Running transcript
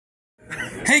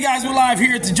Hey guys, we're live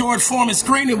here at the George Foreman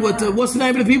screening with what's the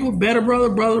name of the people? Better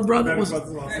Brothers Los Angeles. Hey,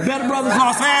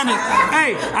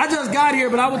 I just got here,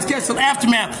 but I was catch some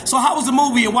aftermath. So how was the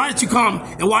movie, and why did you come,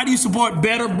 and why do you support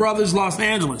Better Brothers Los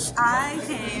Angeles? I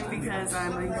came because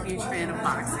I'm a huge fan of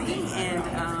boxing, and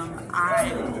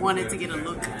I wanted to get a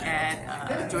look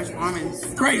at George Foreman's.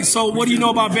 Great. So what do you know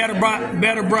about Better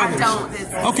Brothers? I don't.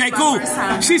 Okay, cool.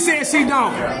 She said she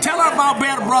don't. Tell her about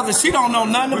Better Brothers. She don't know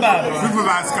nothing about it. We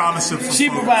provide scholarships. She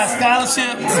provides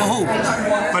scholarship for who?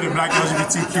 For the Black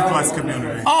LGBTQ plus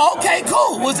community. Oh, okay,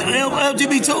 cool. What's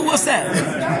LGBT? What's that?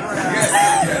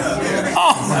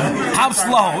 Oh, I'm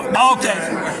slow. Okay,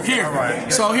 here.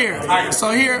 So here,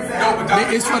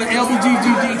 it's for the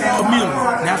LGBT community.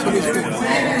 That's what it's for.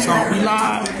 So we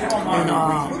live. And,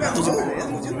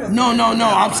 no.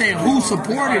 I'm saying who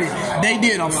supported it. They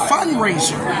did a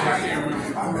fundraiser.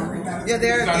 Yeah,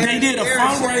 they did a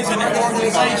fundraiser in their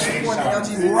organization.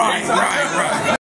 Right.